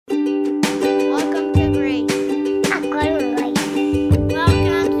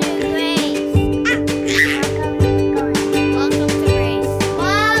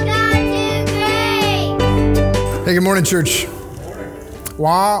morning, church.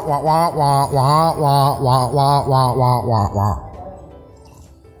 Wah, wah, wah, wah, wah, wah, wah, wah, wah, wah, wah, wah.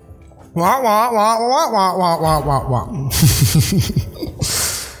 Wah, wah, wah, wah, wah, wah, wah, wah, wah.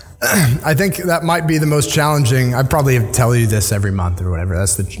 I think that might be the most challenging. I probably tell you this every month or whatever.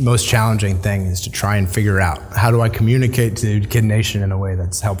 That's the most challenging thing, is to try and figure out, how do I communicate to Kid Nation in a way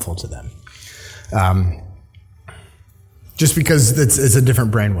that's helpful to them? Just because it's a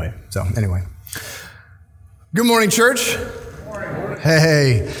different brainwave. So anyway. Good morning, church. Good morning.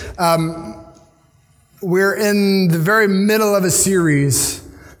 Hey. We're in the very middle of a series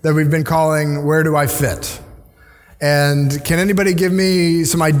that we've been calling Where Do I Fit? And can anybody give me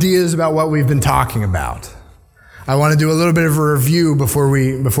some ideas about what we've been talking about? I want to do a little bit of a review before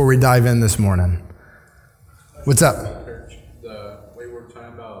we dive in this morning. What's up? The way we're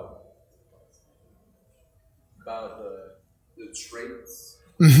talking about the traits.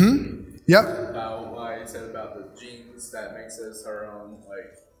 Mm-hmm. Yep. About what I said about the genes that makes us our own,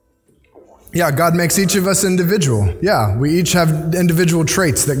 Yeah, God makes each of us individual. Yeah, we each have individual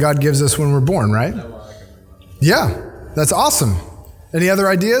traits that God gives us when we're born, right? Yeah, that's awesome. Any other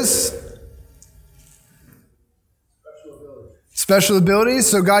ideas? Special abilities.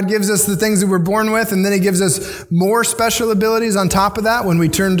 So God gives us the things that we're born with, and then he gives us more special abilities on top of that when we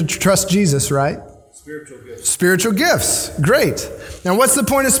turn to trust Jesus, right? Spiritual gifts. Spiritual gifts. Great. Now, what's the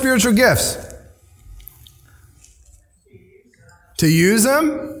point of spiritual gifts? To use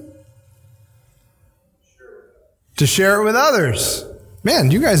them? To share it with others. Man,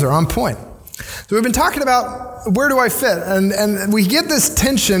 you guys are on point. So we've been talking about where do I fit? And we get this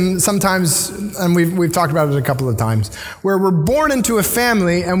tension sometimes, and we've talked about it a couple of times, where we're born into a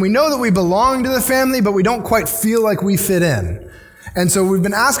family and we know that we belong to the family, but we don't quite feel like we fit in. And so we've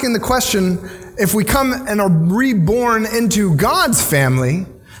been asking the question, if we come and are reborn into God's family,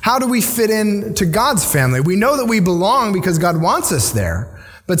 how do we fit in to God's family? We know that we belong because God wants us there.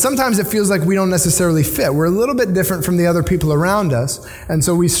 But sometimes it feels like we don't necessarily fit. We're a little bit different from the other people around us. And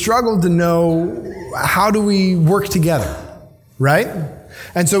so we struggle to know, how do we work together, right?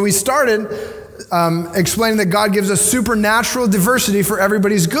 And so we started explaining that God gives us supernatural diversity for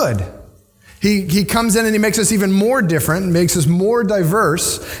everybody's good. He comes in and he makes us even more different, makes us more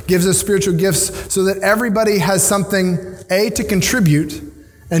diverse, gives us spiritual gifts so that everybody has something, A, to contribute,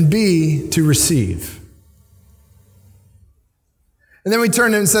 and B, to receive. And then we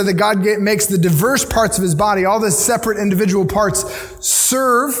turned and said that God makes the diverse parts of his body, all the separate individual parts,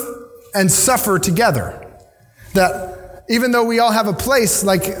 serve and suffer together. That even though we all have a place,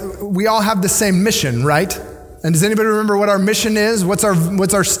 we all have the same mission, right? And does anybody remember what our mission is? What's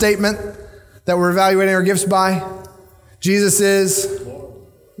our statement that we're evaluating our gifts by? Jesus is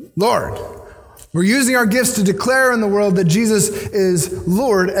Lord. We're using our gifts to declare in the world that Jesus is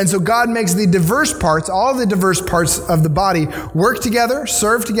Lord. And so God makes the diverse parts, all the diverse parts of the body, work together,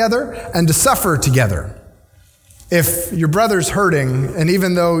 serve together, and to suffer together. If your brother's hurting, and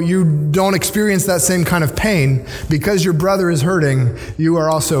even though you don't experience that same kind of pain, because your brother is hurting, you are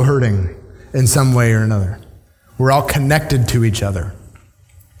also hurting in some way or another. We're all connected to each other.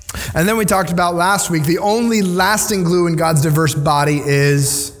 And then we talked about last week, the only lasting glue in God's diverse body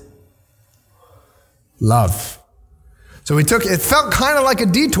is love. So it felt kind of like a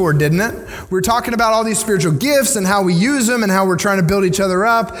detour, didn't it? We were talking about all these spiritual gifts and how we use them and how we're trying to build each other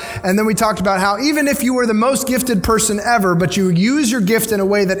up. And then we talked about how even if you were the most gifted person ever, but you use your gift in a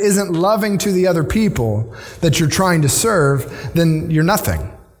way that isn't loving to the other people that you're trying to serve, then you're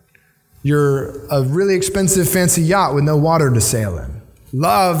nothing. You're a really expensive, fancy yacht with no water to sail in.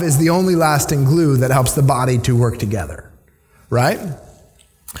 Love is the only lasting glue that helps the body to work together, right?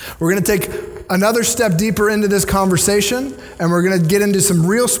 We're going to take another step deeper into this conversation, and we're going to get into some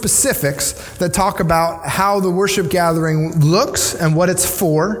real specifics that talk about how the worship gathering looks and what it's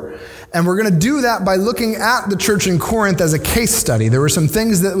for. And we're going to do that by looking at the church in Corinth as a case study. There were some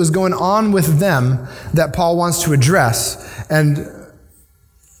things that was going on with them that Paul wants to address, and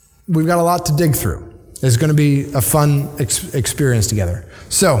we've got a lot to dig through. It's going to be a fun experience together.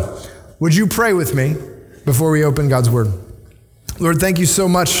 So, would you pray with me before we open God's Word? Lord, thank you so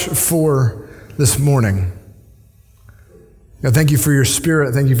much for this morning. God, thank you for your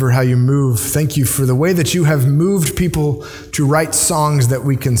Spirit. Thank you for how you move. Thank you for the way that you have moved people to write songs that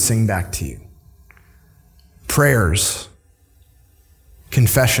we can sing back to you. Prayers,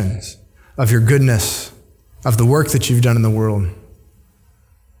 confessions of your goodness, of the work that you've done in the world,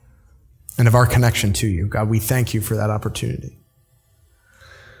 and of our connection to you. God, we thank you for that opportunity.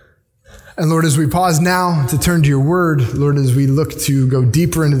 And Lord, as we pause now to turn to your word, Lord, as we look to go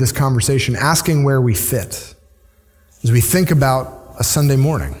deeper into this conversation, asking where we fit, as we think about a Sunday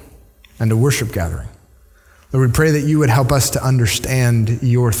morning and a worship gathering, Lord, we pray that you would help us to understand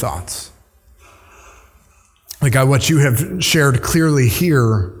your thoughts. Like God, what you have shared clearly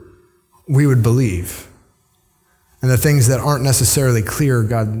here, we would believe. And the things that aren't necessarily clear,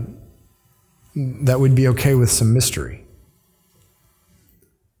 God, that we'd be okay with some mystery.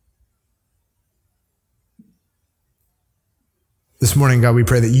 This morning, God, we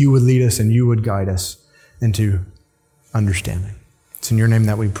pray that you would lead us and you would guide us into understanding. It's in your name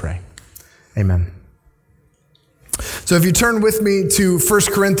that we pray. Amen. So if you turn with me to 1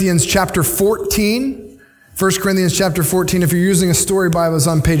 Corinthians chapter 14, 1 Corinthians chapter 14, if you're using a story Bible, it's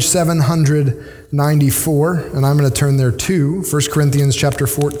on page 794, and I'm going to turn there too, 1 Corinthians chapter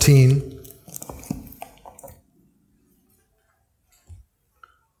 14.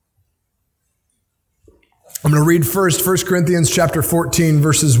 I'm going to read first 1 Corinthians chapter 14,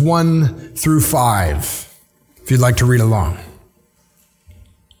 verses 1 through 5, if you'd like to read along.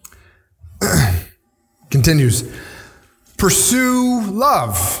 Continues, pursue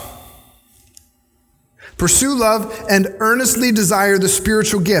love. Pursue love and earnestly desire the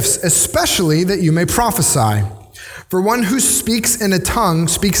spiritual gifts, especially that you may prophesy. For one who speaks in a tongue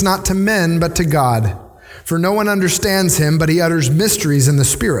speaks not to men, but to God. For no one understands him, but he utters mysteries in the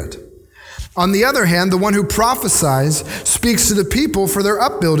Spirit. On the other hand, the one who prophesies speaks to the people for their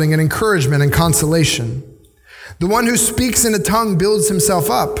upbuilding and encouragement and consolation. The one who speaks in a tongue builds himself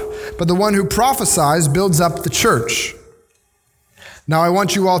up, but the one who prophesies builds up the church. Now I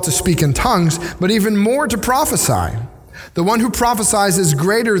want you all to speak in tongues, but even more to prophesy. The one who prophesies is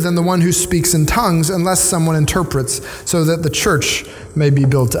greater than the one who speaks in tongues, unless someone interprets, so that the church may be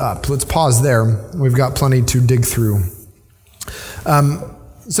built up. Let's pause there. We've got plenty to dig through.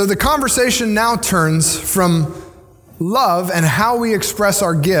 So the conversation now turns from love and how we express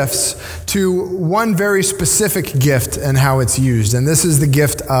our gifts to one very specific gift and how it's used. And this is the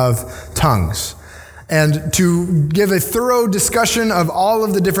gift of tongues. And to give a thorough discussion of all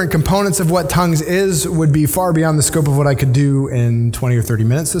of the different components of what tongues is would be far beyond the scope of what I could do in 20 or 30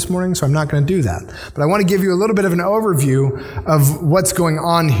 minutes this morning, so I'm not going to do that. But I want to give you a little bit of an overview of what's going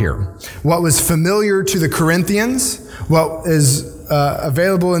on here. What was familiar to the Corinthians, what is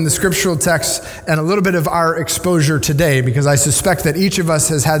available in the scriptural text, and a little bit of our exposure today, because I suspect that each of us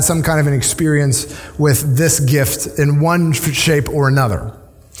has had some kind of an experience with this gift in one shape or another.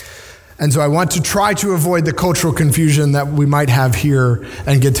 And so I want to try to avoid the cultural confusion that we might have here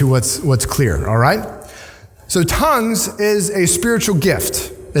and get to what's clear, all right? So tongues is a spiritual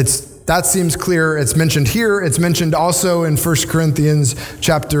gift. That seems clear. It's mentioned here. It's mentioned also in 1 Corinthians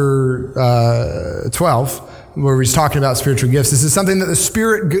chapter 12, where he's talking about spiritual gifts. This is something that the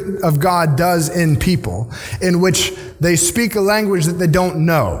Spirit of God does in people, in which they speak a language that they don't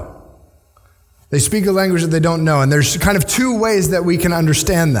know. They speak a language that they don't know. And there's kind of two ways that we can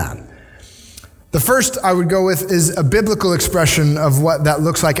understand that. The first I would go with is a biblical expression of what that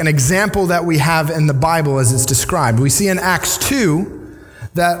looks like, an example that we have in the Bible as it's described. We see in Acts 2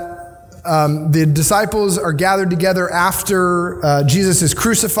 that the disciples are gathered together after Jesus is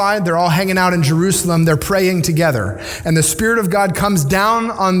crucified. They're all hanging out in Jerusalem. They're praying together. And the Spirit of God comes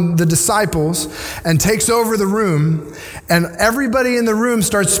down on the disciples and takes over the room. And everybody in the room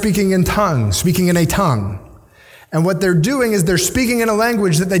starts speaking in tongues, speaking in a tongue. And what they're doing is they're speaking in a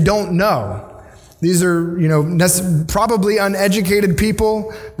language that they don't know. These are, probably uneducated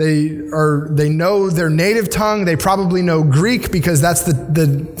people. They know their native tongue. They probably know Greek because that's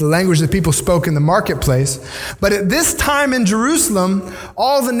the language that people spoke in the marketplace. But at this time in Jerusalem,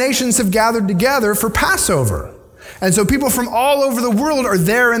 all the nations have gathered together for Passover. And so people from all over the world are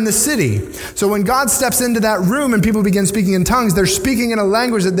there in the city. So when God steps into that room and people begin speaking in tongues, they're speaking in a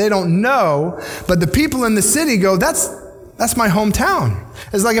language that they don't know. But the people in the city go, that's my hometown.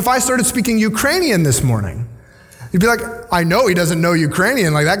 It's like if I started speaking Ukrainian this morning. You'd be like, I know he doesn't know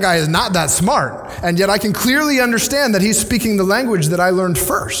Ukrainian. Like, that guy is not that smart. And yet I can clearly understand that he's speaking the language that I learned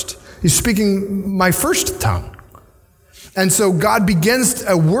first. He's speaking my first tongue. And so God begins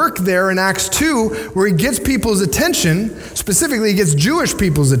a work there in Acts 2 where he gets people's attention. Specifically, he gets Jewish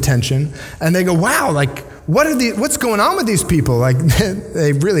people's attention. And they go, wow, like, what's going on with these people? Like,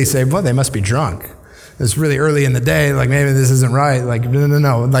 they really say, well, they must be drunk. It's really early in the day, like maybe this isn't right. Like,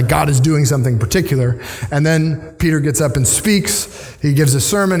 no. Like, God is doing something particular. And then Peter gets up and speaks. He gives a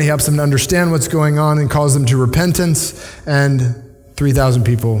sermon. He helps them to understand what's going on and calls them to repentance. And 3,000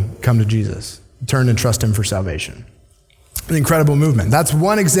 people come to Jesus, turn and trust him for salvation. An incredible movement. That's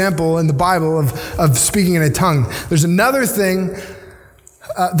one example in the Bible of speaking in a tongue. There's another thing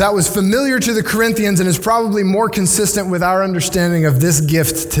that was familiar to the Corinthians and is probably more consistent with our understanding of this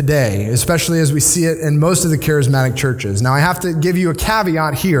gift today, especially as we see it in most of the charismatic churches. Now, I have to give you a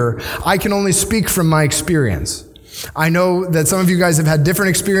caveat here. I can only speak from my experience. I know that some of you guys have had different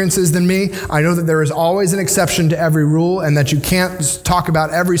experiences than me. I know that there is always an exception to every rule and that you can't talk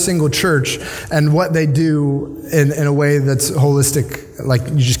about every single church and what they do in a way that's holistic, like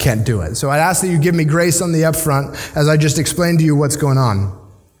you just can't do it. So I'd ask that you give me grace on the upfront as I just explain to you what's going on.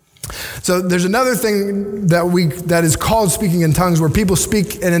 So there's another thing that is called speaking in tongues, where people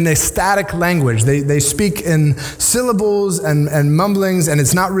speak in an ecstatic language. They speak in syllables and mumblings, and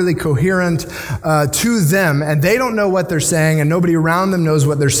it's not really coherent to them, and they don't know what they're saying, and nobody around them knows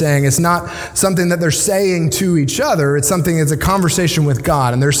what they're saying. It's not something that they're saying to each other. It's a conversation with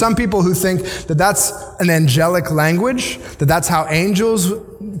God. And there's some people who think that that's an angelic language, that that's how angels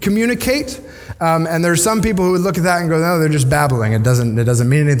communicate. And there's some people who would look at that and go, no, they're just babbling. It doesn't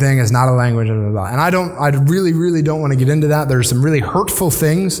mean anything. It's not a language. Blah, blah, blah. And I really, really don't want to get into that. There's some really hurtful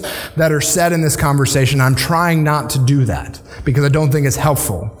things that are said in this conversation. I'm trying not to do that because I don't think it's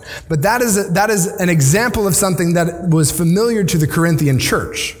helpful. But that is an example of something that was familiar to the Corinthian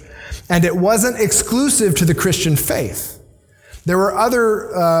church. And it wasn't exclusive to the Christian faith. There were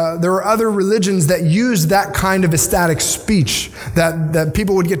other religions that used that kind of ecstatic speech, that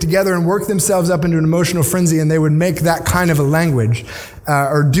people would get together and work themselves up into an emotional frenzy, and they would make that kind of a language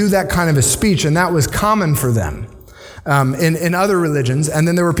or do that kind of a speech, and that was common for them in other religions. And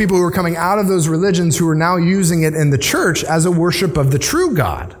then there were people who were coming out of those religions who were now using it in the church as a worship of the true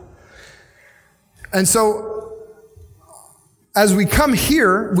God. And so as we come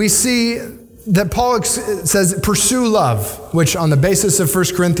here, we see that Paul says, pursue love, which on the basis of 1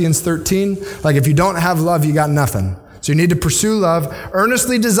 Corinthians 13, like if you don't have love, you got nothing. So you need to pursue love,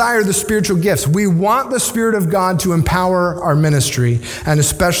 earnestly desire the spiritual gifts. We want the Spirit of God to empower our ministry, and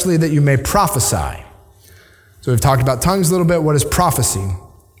especially that you may prophesy. So we've talked about tongues a little bit. What is prophecy?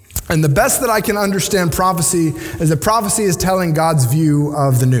 And the best that I can understand prophecy is that prophecy is telling God's view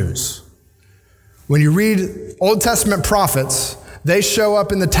of the news. When you read Old Testament prophets, they show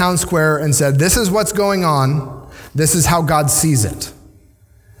up in the town square and said, this is what's going on. This is how God sees it.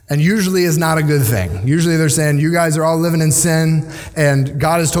 And usually is not a good thing. Usually they're saying, you guys are all living in sin, and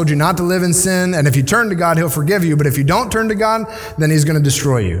God has told you not to live in sin. And if you turn to God, he'll forgive you. But if you don't turn to God, then he's going to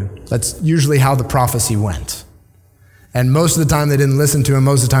destroy you. That's usually how the prophecy went. And most of the time they didn't listen to him.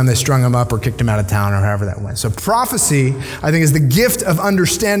 Most of the time they strung him up or kicked him out of town or however that went. So prophecy, I think, is the gift of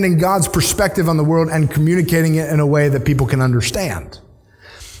understanding God's perspective on the world and communicating it in a way that people can understand.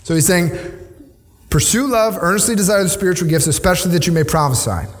 So he's saying, pursue love, earnestly desire the spiritual gifts, especially that you may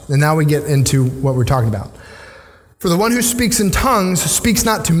prophesy. And now we get into what we're talking about. For the one who speaks in tongues speaks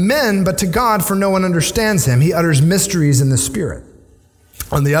not to men, but to God, for no one understands him. He utters mysteries in the Spirit.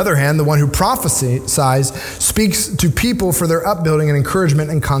 On the other hand, the one who prophesies speaks to people for their upbuilding and encouragement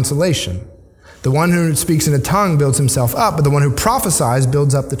and consolation. The one who speaks in a tongue builds himself up, but the one who prophesies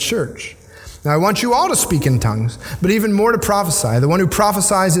builds up the church. Now I want you all to speak in tongues, but even more to prophesy. The one who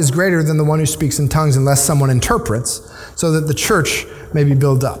prophesies is greater than the one who speaks in tongues unless someone interprets, so that the church may be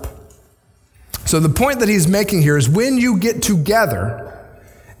built up. So the point that he's making here is when you get together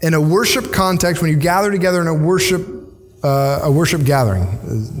in a worship context, when you gather together in a worship gathering,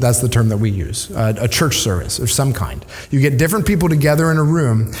 that's the term that we use, a church service of some kind. You get different people together in a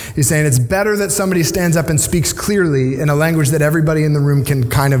room. He's saying it's better that somebody stands up and speaks clearly in a language that everybody in the room can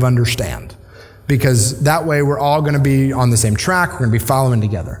kind of understand, because that way we're all going to be on the same track. We're going to be following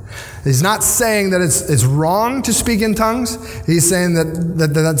together. He's not saying that it's wrong to speak in tongues. He's saying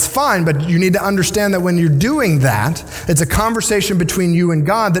that's fine, but you need to understand that when you're doing that, it's a conversation between you and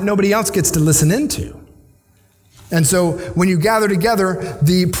God that nobody else gets to listen into. And so when you gather together,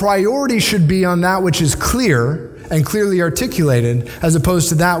 the priority should be on that which is clear and clearly articulated, as opposed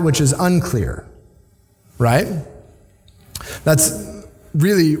to that which is unclear, right? That's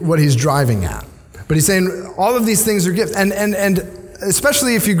really what he's driving at. But he's saying all of these things are gifts. And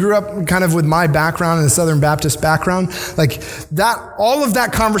especially if you grew up kind of with my background and the Southern Baptist background, like that, all of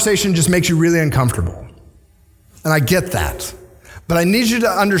that conversation just makes you really uncomfortable. And I get that. But I need you to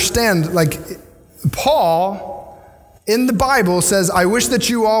understand, like, Paul in the Bible says, I wish that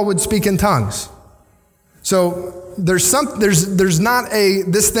you all would speak in tongues. So there's not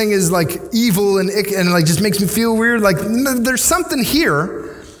this thing is like evil and like just makes me feel weird. Like there's something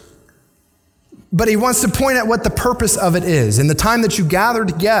here, but he wants to point at what the purpose of it is. In the time that you gather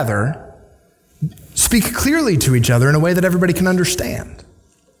together, speak clearly to each other in a way that everybody can understand.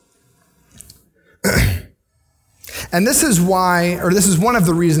 And this is one of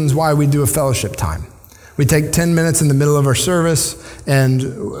the reasons why we do a fellowship time. We take 10 minutes in the middle of our service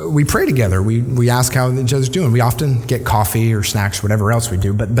and we pray together. We ask how each other's doing. We often get coffee or snacks, whatever else we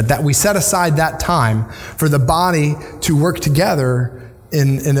do, but that we set aside that time for the body to work together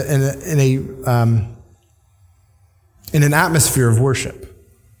in an atmosphere of worship.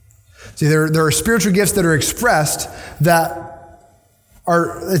 See, there are spiritual gifts that are expressed that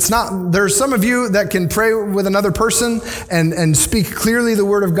there's some of you that can pray with another person and speak clearly the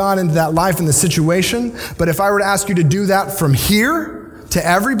word of God into that life and the situation. But if I were to ask you to do that from here to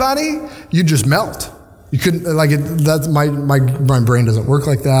everybody, you'd just melt. You couldn't, that's my brain doesn't work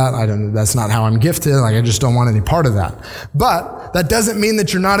like that. That's not how I'm gifted. I just don't want any part of that. But that doesn't mean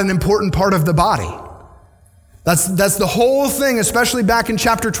that you're not an important part of the body. That's the whole thing, especially back in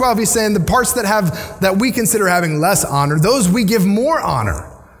chapter 12. He's saying the parts that we consider having less honor, those we give more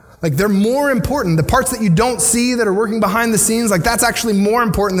honor. They're more important. The parts that you don't see that are working behind the scenes, that's actually more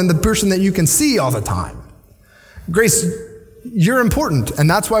important than the person that you can see all the time. Grace, you're important, and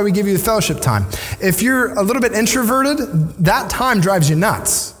that's why we give you the fellowship time. If you're a little bit introverted, that time drives you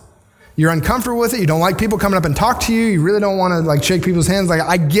nuts. You're uncomfortable with it. You don't like people coming up and talk to you. You really don't want to shake people's hands.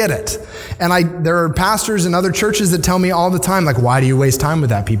 I get it. And there are pastors in other churches that tell me all the time, why do you waste time with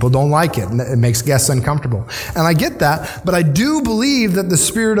that? People don't like it. And it makes guests uncomfortable. And I get that. But I do believe that the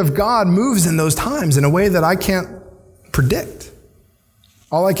Spirit of God moves in those times in a way that I can't predict.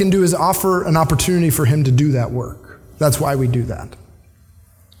 All I can do is offer an opportunity for him to do that work. That's why we do that.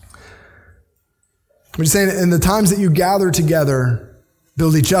 I'm just saying, in the times that you gather together,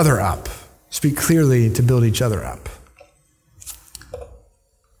 build each other up. Speak clearly to build each other up.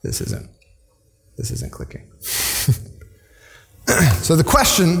 This isn't clicking. So the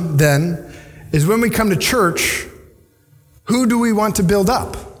question then is, when we come to church, who do we want to build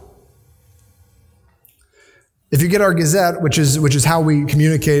up? If you get our Gazette, which is how we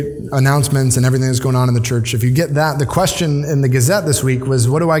communicate announcements and everything that's going on in the church, if you get that, the question in the Gazette this week was,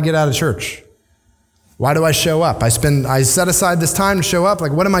 what do I get out of church? Why do I show up? I set aside this time to show up.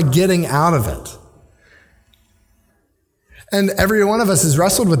 What am I getting out of it? And every one of us has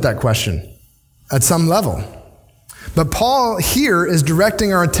wrestled with that question at some level. But Paul here is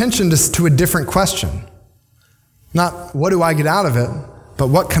directing our attention to a different question. Not what do I get out of it, but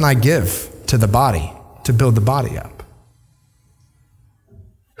what can I give to the body to build the body up?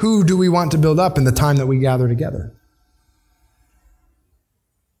 Who do we want to build up in the time that we gather together?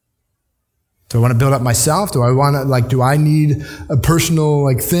 Do I want to build up myself? Do I need a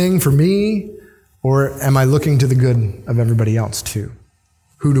personal thing for me? Or am I looking to the good of everybody else too?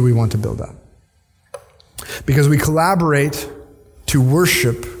 Who do we want to build up? Because we collaborate to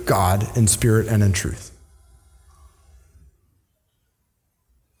worship God in spirit and in truth.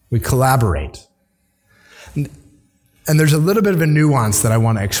 We collaborate. And there's a little bit of a nuance that I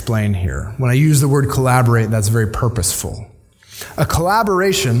want to explain here. When I use the word collaborate, that's very purposeful. A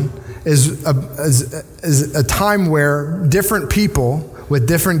collaboration is a time where different people with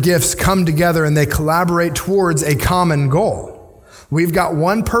different gifts come together and they collaborate towards a common goal. We've got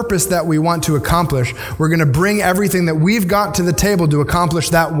one purpose that we want to accomplish. We're going to bring everything that we've got to the table to accomplish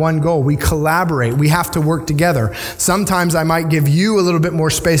that one goal. We collaborate. We have to work together. Sometimes I might give you a little bit more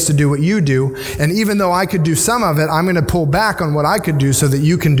space to do what you do, and even though I could do some of it, I'm going to pull back on what I could do so that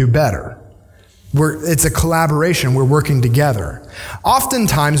you can do better. It's a collaboration. We're working together.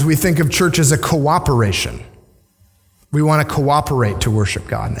 Oftentimes, we think of church as a cooperation. We want to cooperate to worship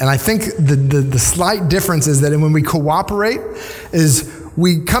God. And I think the slight difference is that when we cooperate, is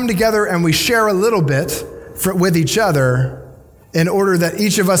we come together and we share a little bit with each other in order that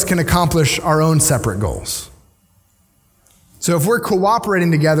each of us can accomplish our own separate goals. So if we're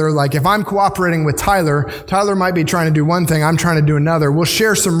cooperating together, if I'm cooperating with Tyler might be trying to do one thing, I'm trying to do another. We'll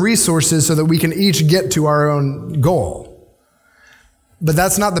share some resources so that we can each get to our own goal. But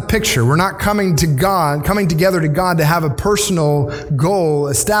that's not the picture. We're not coming together to God to have a personal goal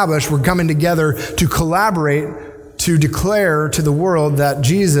established. We're coming together to collaborate, to declare to the world that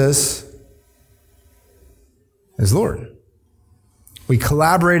Jesus is Lord. We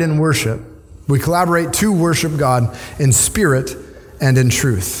collaborate in worship. We collaborate to worship God in spirit and in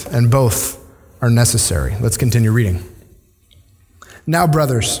truth, and both are necessary. Let's continue reading. Now,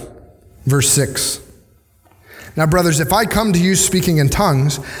 brothers, verse 6. Now, brothers, if I come to you speaking in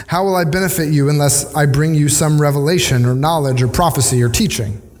tongues, how will I benefit you unless I bring you some revelation or knowledge or prophecy or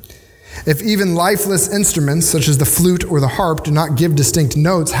teaching? If even lifeless instruments, such as the flute or the harp, do not give distinct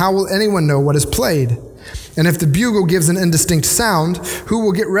notes, how will anyone know what is played? And if the bugle gives an indistinct sound, who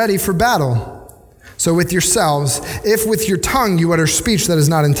will get ready for battle? So with yourselves, if with your tongue you utter speech that is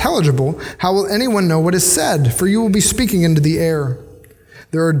not intelligible, how will anyone know what is said? For you will be speaking into the air.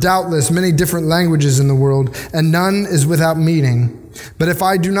 There are doubtless many different languages in the world, and none is without meaning. But if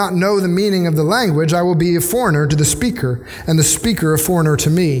I do not know the meaning of the language, I will be a foreigner to the speaker, and the speaker a foreigner to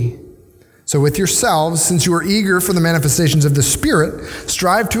me. So with yourselves, since you are eager for the manifestations of the Spirit,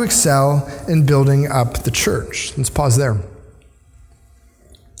 strive to excel in building up the church. Let's pause there.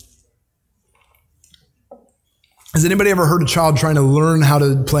 Has anybody ever heard a child trying to learn how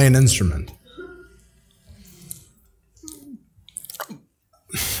to play an instrument?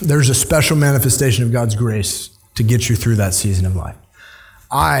 There's a special manifestation of God's grace to get you through that season of life.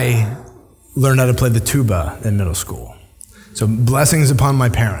 I learned how to play the tuba in middle school. So blessings upon my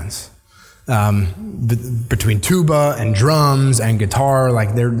parents. Between tuba and drums and guitar,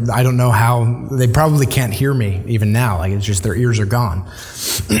 I don't know how, they probably can't hear me even now. It's just their ears are gone.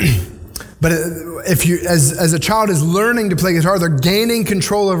 But if you, as a child is learning to play guitar, they're gaining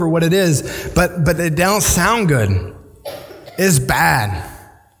control over what it is, but it don't sound good. It's bad.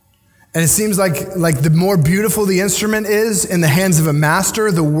 And it seems like the more beautiful the instrument is in the hands of a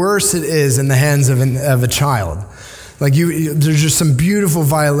master, the worse it is in the hands of a child. There's just some beautiful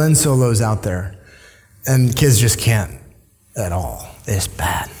violin solos out there, and kids just can't at all. It's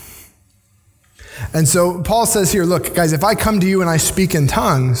bad. And so Paul says here, look, guys, if I come to you and I speak in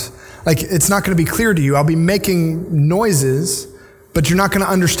tongues, it's not going to be clear to you. I'll be making noises, but you're not going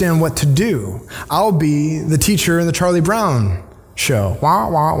to understand what to do. I'll be the teacher in the Charlie Brown show. Wah,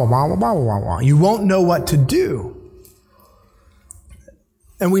 wah, wah, wah, wah, wah, wah. You won't know what to do.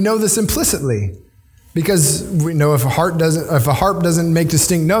 And we know this implicitly. Because we know if a harp doesn't make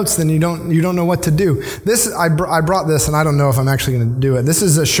distinct notes, then you don't know what to do. I brought this, and I don't know if I'm actually going to do it. This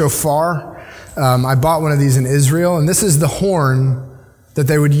is a shofar. I bought one of these in Israel, and this is the horn that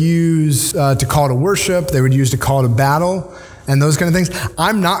they would use to call to worship. They would use to call to battle, and those kind of things.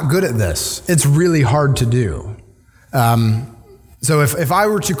 I'm not good at this. It's really hard to do. So if I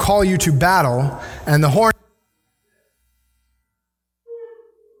were to call you to battle, and the horn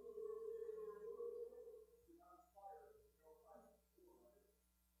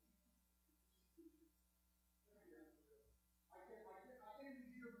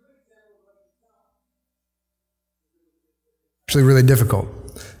actually really difficult.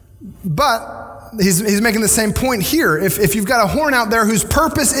 But he's making the same point here. If you've got a horn out there whose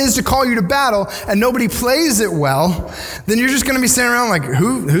purpose is to call you to battle and nobody plays it well, then you're just going to be standing around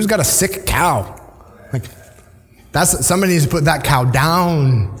who's got a sick cow? Somebody needs to put that cow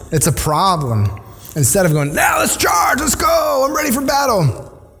down. It's a problem. Instead of going, now let's charge, let's go, I'm ready for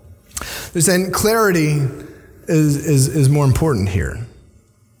battle. They're saying clarity is more important here.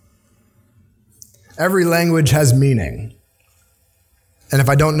 Every language has meaning. And if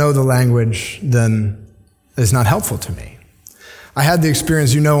I don't know the language, then it's not helpful to me. I had the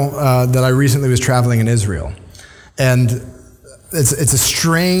experience, that I recently was traveling in Israel. And it's a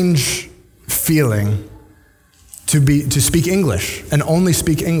strange feeling to speak English and only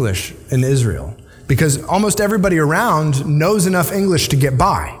speak English in Israel. Because almost everybody around knows enough English to get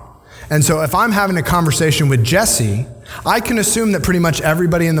by. And so if I'm having a conversation with Jesse, I can assume that pretty much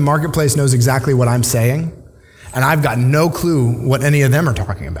everybody in the marketplace knows exactly what I'm saying. And I've got no clue what any of them are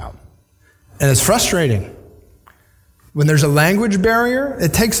talking about. And it's frustrating. When there's a language barrier,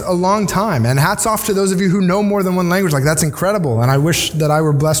 it takes a long time. And hats off to those of you who know more than one language. That's incredible. And I wish that I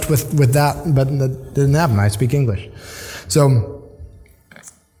were blessed with that, but that didn't happen. I speak English. So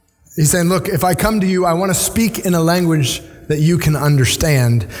he's saying, look, if I come to you, I want to speak in a language that you can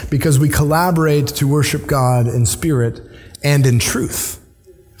understand, because we collaborate to worship God in spirit and in truth.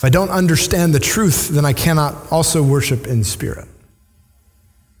 If I don't understand the truth, then I cannot also worship in spirit.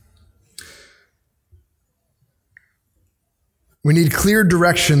 We need clear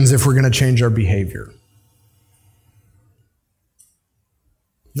directions if we're going to change our behavior.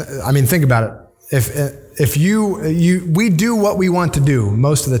 I mean, think about it. If we do what we want to do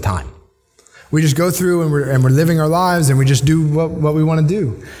most of the time. We just go through and we're living our lives and we just do what we want to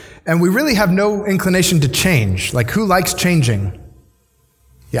do. And we really have no inclination to change. Who likes changing?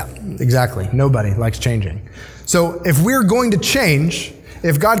 Yeah, exactly. Nobody likes changing. So if we're going to change,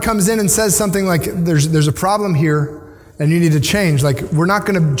 if God comes in and says something like, there's a problem here and you need to change, we're not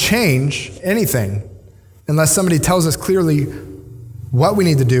going to change anything unless somebody tells us clearly what we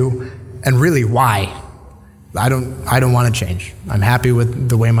need to do and really why. I don't want to change. I'm happy with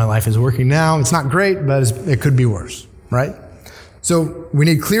the way my life is working now. It's not great, but it could be worse, right? So we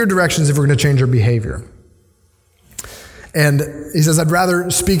need clear directions if we're going to change our behavior. And he says, I'd rather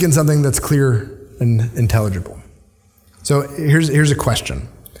speak in something that's clear and intelligible. So here's a question.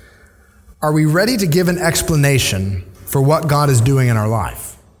 Are we ready to give an explanation for what God is doing in our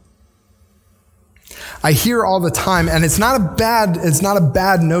life? I hear all the time, and it's not a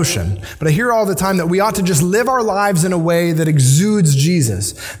bad notion, but I hear all the time that we ought to just live our lives in a way that exudes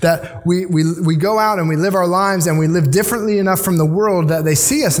Jesus. That we go out and we live our lives and we live differently enough from the world that they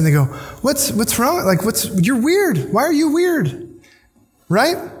see us and they go, what's wrong? Like, you're weird. Why are you weird?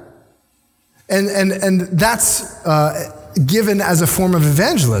 Right? And that's given as a form of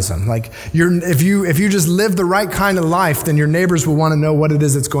evangelism. Like, if you just live the right kind of life, then your neighbors will want to know what it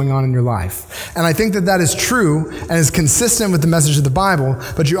is that's going on in your life. And I think that is true and is consistent with the message of the Bible,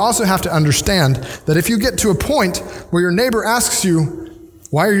 but you also have to understand that if you get to a point where your neighbor asks you,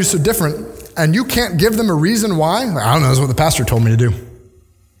 why are you so different? And you can't give them a reason why, I don't know, that's what the pastor told me to do.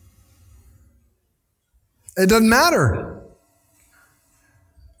 It doesn't matter.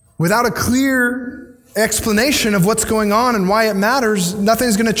 Without a clear explanation of what's going on and why it matters,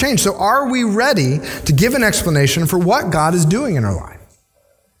 nothing's going to change. So are we ready to give an explanation for what God is doing in our life?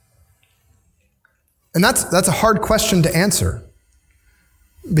 And that's a hard question to answer,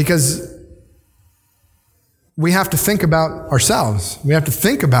 because we have to think about ourselves. We have to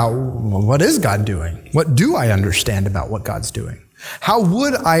think about, well, what is God doing? What do I understand about what God's doing? How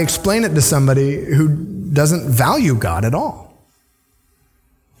would I explain it to somebody who doesn't value God at all?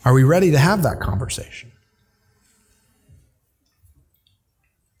 Are we ready to have that conversation?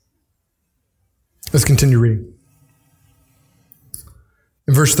 Let's continue reading.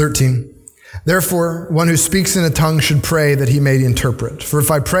 In verse 13, therefore, one who speaks in a tongue should pray that he may interpret. For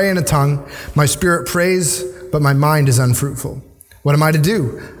if I pray in a tongue, my spirit prays, but my mind is unfruitful. What am I to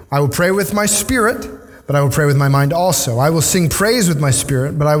do? I will pray with my spirit, but I will pray with my mind also. I will sing praise with my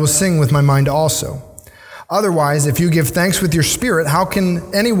spirit, but I will sing with my mind also. Otherwise, if you give thanks with your spirit, how can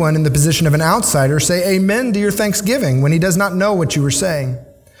anyone in the position of an outsider say amen to your thanksgiving when he does not know what you are saying?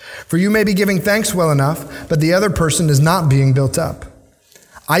 For you may be giving thanks well enough, but the other person is not being built up.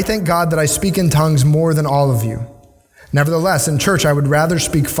 I thank God that I speak in tongues more than all of you. Nevertheless, in church, I would rather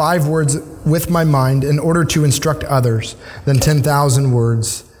speak 5 words with my mind in order to instruct others than 10,000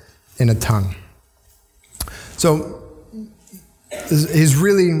 words in a tongue. So, he's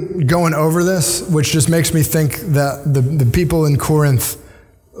really going over this, which just makes me think that the people in Corinth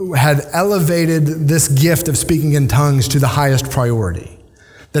had elevated this gift of speaking in tongues to the highest priority.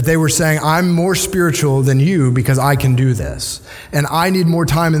 That they were saying, I'm more spiritual than you because I can do this. And I need more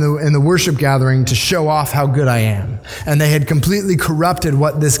time in the worship gathering to show off how good I am. And they had completely corrupted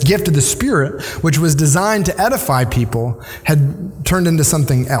what this gift of the Spirit, which was designed to edify people, had turned into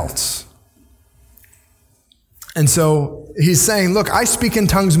something else. And so he's saying, look, I speak in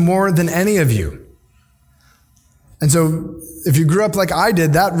tongues more than any of you. And so if you grew up like I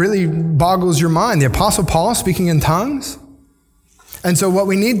did, that really boggles your mind. The Apostle Paul speaking in tongues. And so what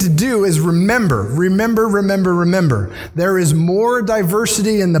we need to do is remember. There is more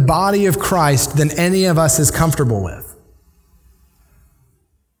diversity in the body of Christ than any of us is comfortable with.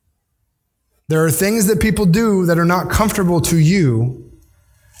 There are things that people do that are not comfortable to you,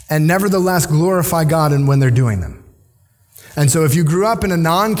 and nevertheless glorify God when they're doing them. And so if you grew up in a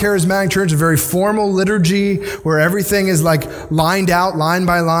non-charismatic church, a very formal liturgy where everything is like lined out, line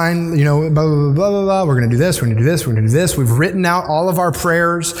by line, blah, blah, blah, blah, blah. We're going to do this, we're going to do this, we're going to do this. We've written out all of our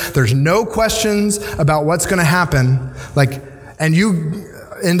prayers. There's no questions about what's going to happen. And you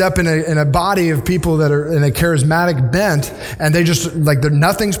end up in a body of people that are in a charismatic bent, and they just,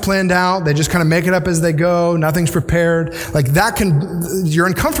 nothing's planned out. They just kind of make it up as they go. Nothing's prepared. You're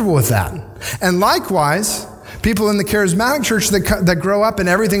uncomfortable with that. And likewise, people in the charismatic church that grow up and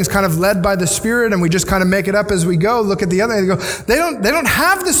everything's kind of led by the Spirit and we just kind of make it up as we go, look at the other, and they don't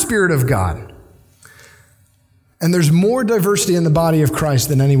have the Spirit of God. And there's more diversity in the body of Christ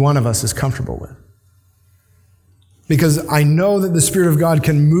than any one of us is comfortable with. Because I know that the Spirit of God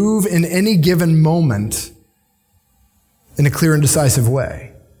can move in any given moment in a clear and decisive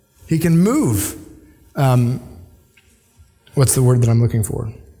way. He can move. What's the word that I'm looking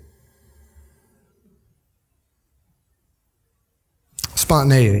for?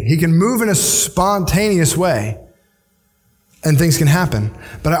 Spontaneity. He can move in a spontaneous way and things can happen.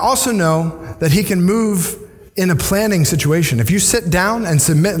 But I also know that he can move in a planning situation. If you sit down and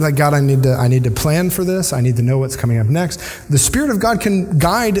submit, God, I need to plan for this. I need to know what's coming up next. The Spirit of God can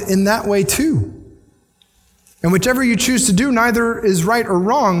guide in that way too. And whichever you choose to do, neither is right or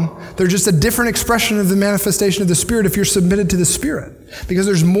wrong. They're just a different expression of the manifestation of the Spirit if you're submitted to the Spirit. Because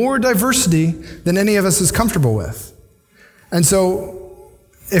there's more diversity than any of us is comfortable with. And so,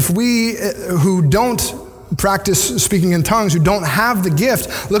 if we who don't practice speaking in tongues, who don't have the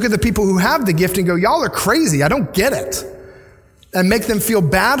gift, look at the people who have the gift and go, y'all are crazy, I don't get it, and make them feel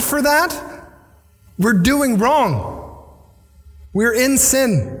bad for that, we're doing wrong. We're in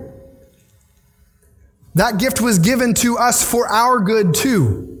sin. That gift was given to us for our good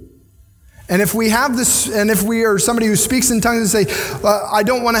too. And if we have this, and if we are somebody who speaks in tongues and say, I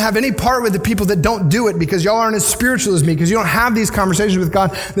don't want to have any part with the people that don't do it because y'all aren't as spiritual as me, because you don't have these conversations with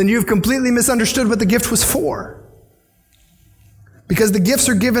God, then you've completely misunderstood what the gift was for. Because the gifts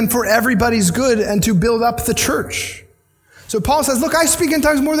are given for everybody's good and to build up the church. So Paul says, look, I speak in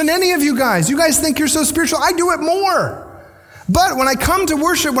tongues more than any of you guys. You guys think you're so spiritual. I do it more. But when I come to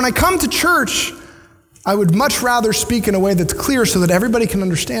worship, when I come to church, I would much rather speak in a way that's clear so that everybody can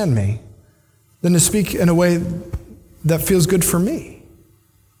understand me than to speak in a way that feels good for me.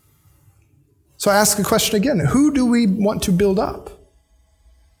 So I ask the question again, who do we want to build up?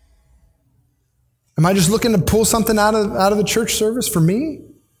 Am I just looking to pull something out of a church service for me?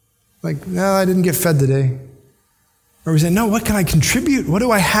 Like, no, I didn't get fed today. Or we say, no, what can I contribute? What do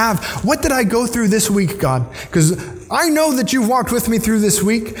I have? What did I go through this week, God? Because I know that you've walked with me through this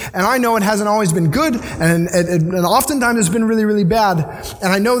week, and I know it hasn't always been good, and oftentimes it's been really, really bad.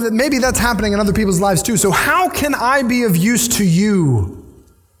 And I know that maybe that's happening in other people's lives too. So how can I be of use to you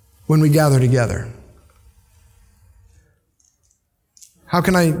when we gather together? How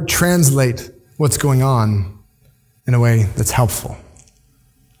can I translate what's going on in a way that's helpful?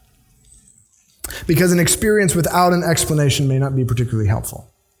 Because an experience without an explanation may not be particularly helpful.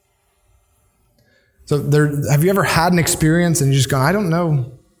 So have you ever had an experience and you just gone, I don't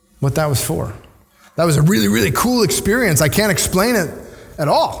know what that was for. That was a really, really cool experience. I can't explain it at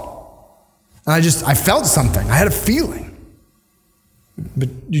all. And I felt something. I had a feeling. But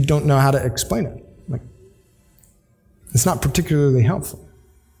you don't know how to explain it. Like, it's not particularly helpful.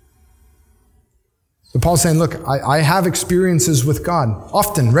 So Paul's saying, look, I have experiences with God,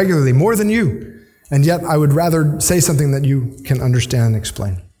 often, regularly, more than you. And yet I would rather say something that you can understand and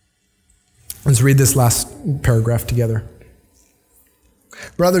explain. Let's read this last paragraph together.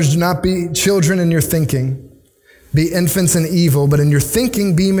 Brothers, do not be children in your thinking. Be infants in evil, but in your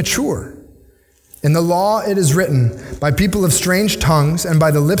thinking be mature. In the law it is written, by people of strange tongues and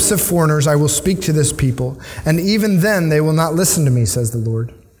by the lips of foreigners I will speak to this people, and even then they will not listen to me, says the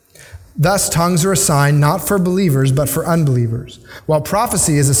Lord. Thus, tongues are a sign not for believers, but for unbelievers, while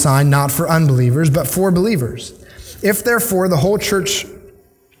prophecy is a sign not for unbelievers, but for believers. If therefore the whole church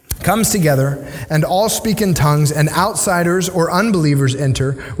comes together and all speak in tongues and outsiders or unbelievers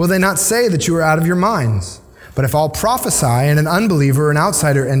enter, will they not say that you are out of your minds? But if all prophesy and an unbeliever or an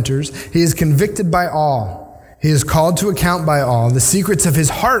outsider enters, he is convicted by all. He is called to account by all. The secrets of his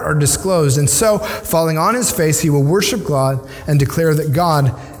heart are disclosed. And so, falling on his face, he will worship God and declare that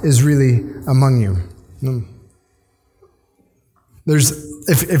God is really among you.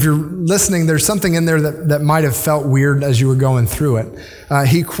 If you're listening, there's something in there that might have felt weird as you were going through it.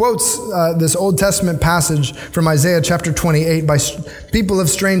 He quotes this Old Testament passage from Isaiah chapter 28, by people of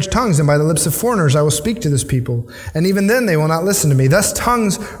strange tongues and by the lips of foreigners I will speak to this people. And even then they will not listen to me. Thus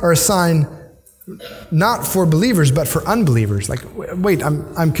tongues are a sign not for believers, but for unbelievers. Like, wait,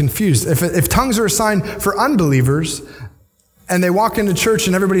 I'm confused. If tongues are a sign for unbelievers, and they walk into church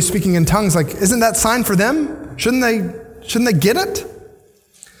and everybody's speaking in tongues, like, isn't that sign for them? Shouldn't they get it?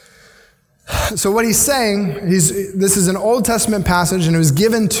 So what he's saying, this is an Old Testament passage, and it was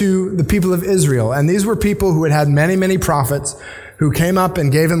given to the people of Israel. And these were people who had many, many prophets who came up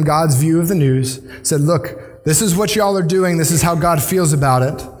and gave them God's view of the news, said, look, this is what y'all are doing. This is how God feels about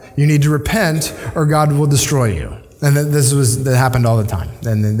it. You need to repent or God will destroy you. And that happened all the time.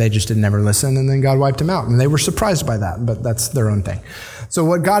 And then they just didn't ever listen, and then God wiped them out. And they were surprised by that, but that's their own thing. So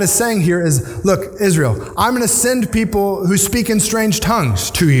what God is saying here is, look, Israel, I'm going to send people who speak in strange tongues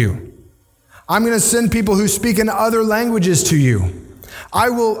to you. I'm going to send people who speak in other languages to you. I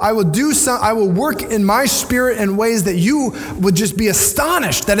will work in my spirit in ways that you would just be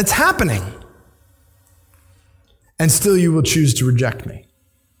astonished that it's happening. And still you will choose to reject me.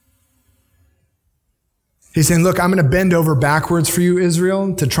 He's saying, look, I'm going to bend over backwards for you,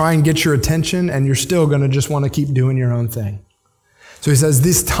 Israel, to try and get your attention, and you're still going to just want to keep doing your own thing. So he says,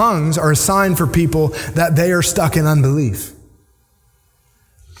 these tongues are a sign for people that they are stuck in unbelief.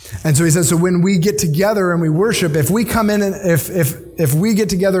 And so he says, so when we get together and we worship, if we come in and if we get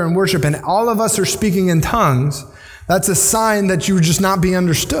together and worship and all of us are speaking in tongues, that's a sign that you would just not be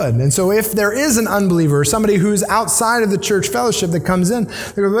understood. And so if there is an unbeliever or somebody who's outside of the church fellowship that comes in,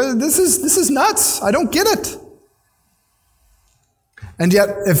 they go, this is nuts. I don't get it. And yet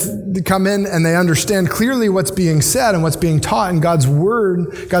if they come in and they understand clearly what's being said and what's being taught in God's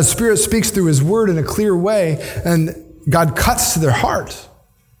word, God's Spirit speaks through his word in a clear way, and God cuts to their heart.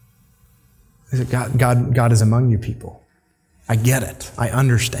 They say, God is among you people. I get it. I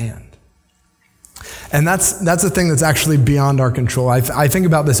understand. And that's a thing that's actually beyond our control. I think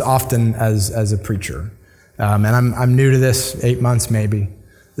about this often as a preacher. And I'm new to this, 8 months maybe.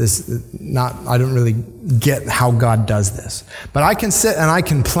 I don't really get how God does this. But I can sit and I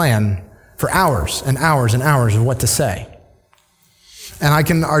can plan for hours and hours and hours of what to say. And I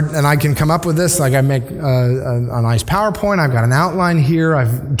can come up with this, like I make a nice PowerPoint, I've got an outline here,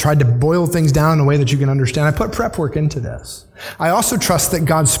 I've tried to boil things down in a way that you can understand. I put prep work into this. I also trust that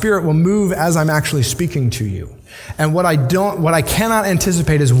God's Spirit will move as I'm actually speaking to you. And what I cannot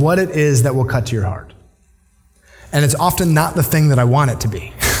anticipate is what it is that will cut to your heart. And it's often not the thing that I want it to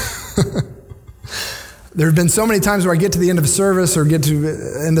be. There have been so many times where I get to the end of a service or get to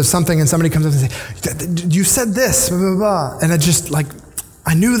the end of something and somebody comes up and says, you said this, blah, blah, blah. And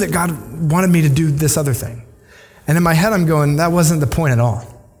I knew that God wanted me to do this other thing. And in my head, I'm going, that wasn't the point at all.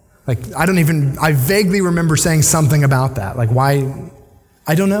 I vaguely remember saying something about that. Like why,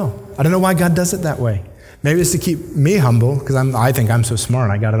 I don't know. I don't know why God does it that way. Maybe it's to keep me humble because I think I'm so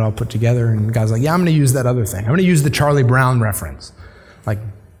smart. I got it all put together. And God's like, yeah, I'm going to use that other thing. I'm going to use the Charlie Brown reference. Like,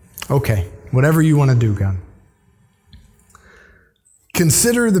 okay, whatever you want to do, God.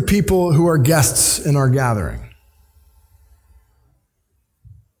 Consider the people who are guests in our gathering.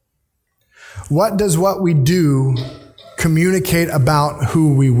 What does what we do communicate about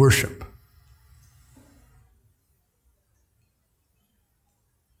who we worship?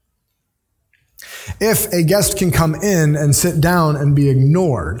 If a guest can come in and sit down and be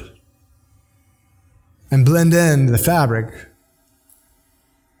ignored and blend into the fabric,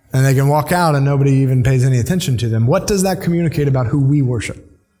 and they can walk out and nobody even pays any attention to them, what does that communicate about who we worship?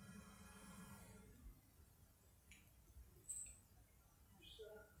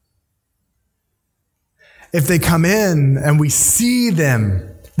 If they come in and we see them,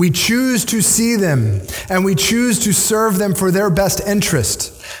 we choose to see them, and we choose to serve them for their best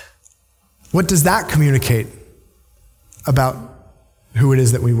interest, what does that communicate about who it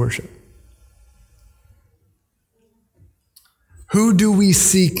is that we worship? Who do we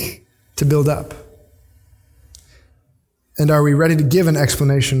seek to build up? And are we ready to give an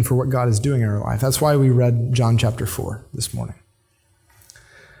explanation for what God is doing in our life? That's why we read John chapter 4 this morning.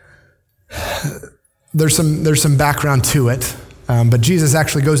 There's some background to it, but Jesus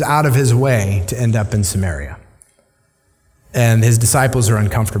actually goes out of his way to end up in Samaria. And his disciples are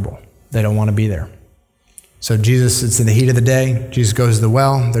uncomfortable. They don't want to be there. So Jesus, it's in the heat of the day. Jesus goes to the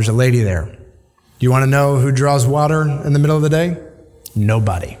well. There's a lady there. Do you want to know who draws water in the middle of the day?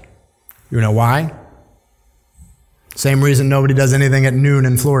 Nobody. You know why? Same reason nobody does anything at noon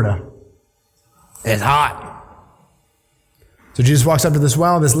in Florida. It's hot. So Jesus walks up to this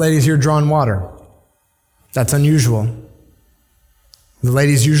well. This lady's here drawing water. That's unusual. The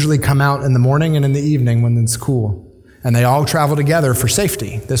ladies usually come out in the morning and in the evening when it's cool. And they all travel together for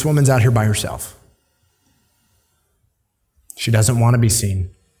safety. This woman's out here by herself. She doesn't want to be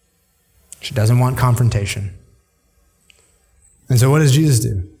seen. She doesn't want confrontation. And so what does Jesus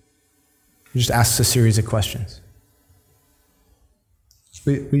do? He just asks a series of questions.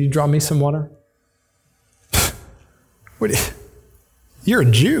 Will you draw me some water? You're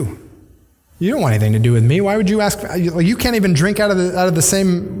a Jew. You don't want anything to do with me. Why would you ask? You can't even drink out of the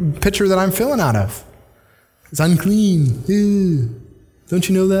same pitcher that I'm filling out of. It's unclean. Ew. Don't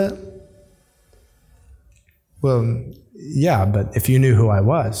you know that? Well, yeah, but if you knew who I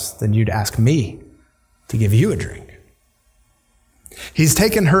was, then you'd ask me to give you a drink. He's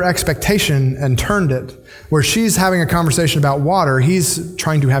taken her expectation and turned it. Where she's having a conversation about water, he's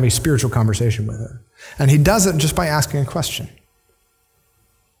trying to have a spiritual conversation with her. And he does it just by asking a question.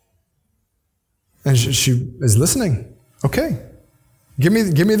 And she is listening. Okay. Give me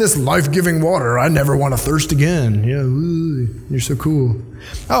this life-giving water. I never want to thirst again. Yeah, ooh, you're so cool.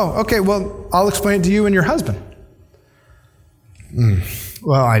 Oh, okay, well, I'll explain it to you and your husband.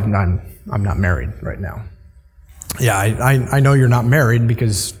 Well, I'm not married right now. Yeah, I know you're not married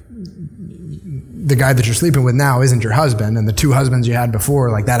because the guy that you're sleeping with now isn't your husband, and the two husbands you had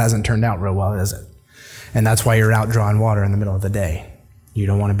before, that hasn't turned out real well, is it? And that's why you're out drawing water in the middle of the day. You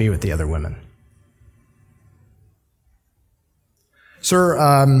don't want to be with the other women. Sir,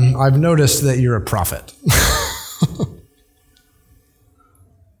 I've noticed that you're a prophet.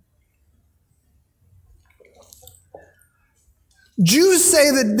 Jews say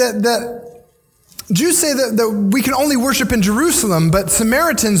that we can only worship in Jerusalem, but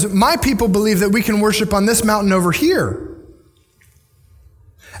Samaritans, my people, believe that we can worship on this mountain over here.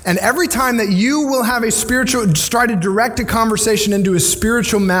 And every time that you will have try to direct a conversation into a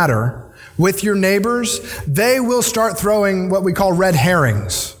spiritual matter with your neighbors, they will start throwing what we call red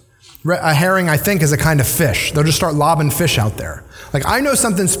herrings. A herring, I think, is a kind of fish. They'll just start lobbing fish out there. Like, I know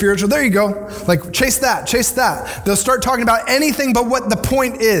something spiritual. There you go. Like, chase that, chase that. They'll start talking about anything but what the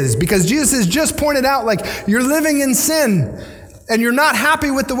point is, because Jesus has just pointed out, like, you're living in sin and you're not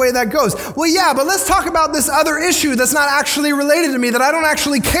happy with the way that goes. Well, yeah, but let's talk about this other issue that's not actually related to me, that I don't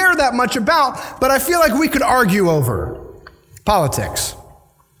actually care that much about, but I feel like we could argue over. Politics.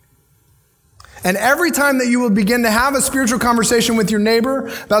 And every time that you will begin to have a spiritual conversation with your neighbor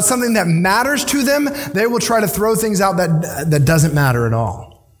about something that matters to them, they will try to throw things out that doesn't matter at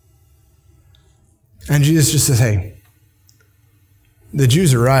all. And Jesus just says, hey, the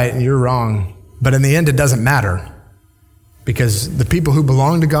Jews are right and you're wrong, but in the end it doesn't matter, because the people who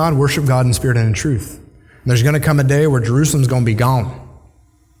belong to God worship God in spirit and in truth. And there's going to come a day where Jerusalem's going to be gone.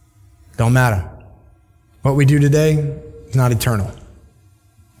 Don't matter. What we do today is not eternal.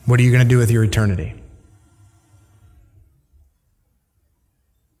 What are you going to do with your eternity?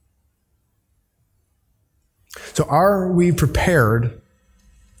 So are we prepared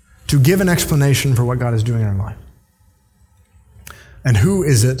to give an explanation for what God is doing in our life? And who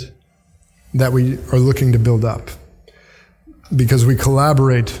is it that we are looking to build up? Because we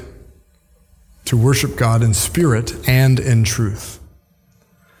collaborate to worship God in spirit and in truth.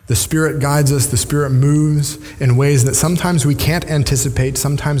 The Spirit guides us, the Spirit moves in ways that sometimes we can't anticipate,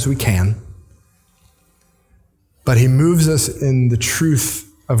 sometimes we can. But He moves us in the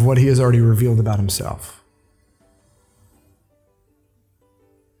truth of what He has already revealed about Himself.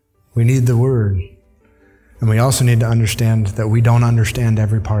 We need the Word. And we also need to understand that we don't understand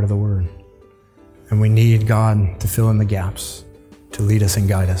every part of the Word. And we need God to fill in the gaps, to lead us and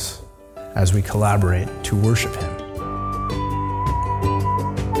guide us as we collaborate to worship Him.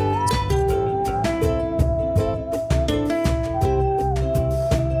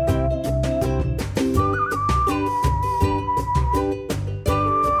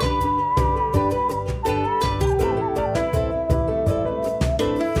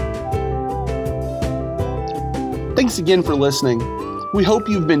 Thanks again for listening. We hope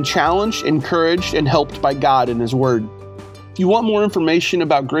you've been challenged, encouraged, and helped by God and His Word. If you want more information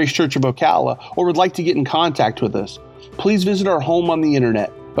about Grace Church of Ocala or would like to get in contact with us, please visit our home on the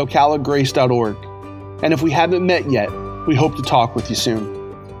internet, ocalagrace.org. And if we haven't met yet, we hope to talk with you soon.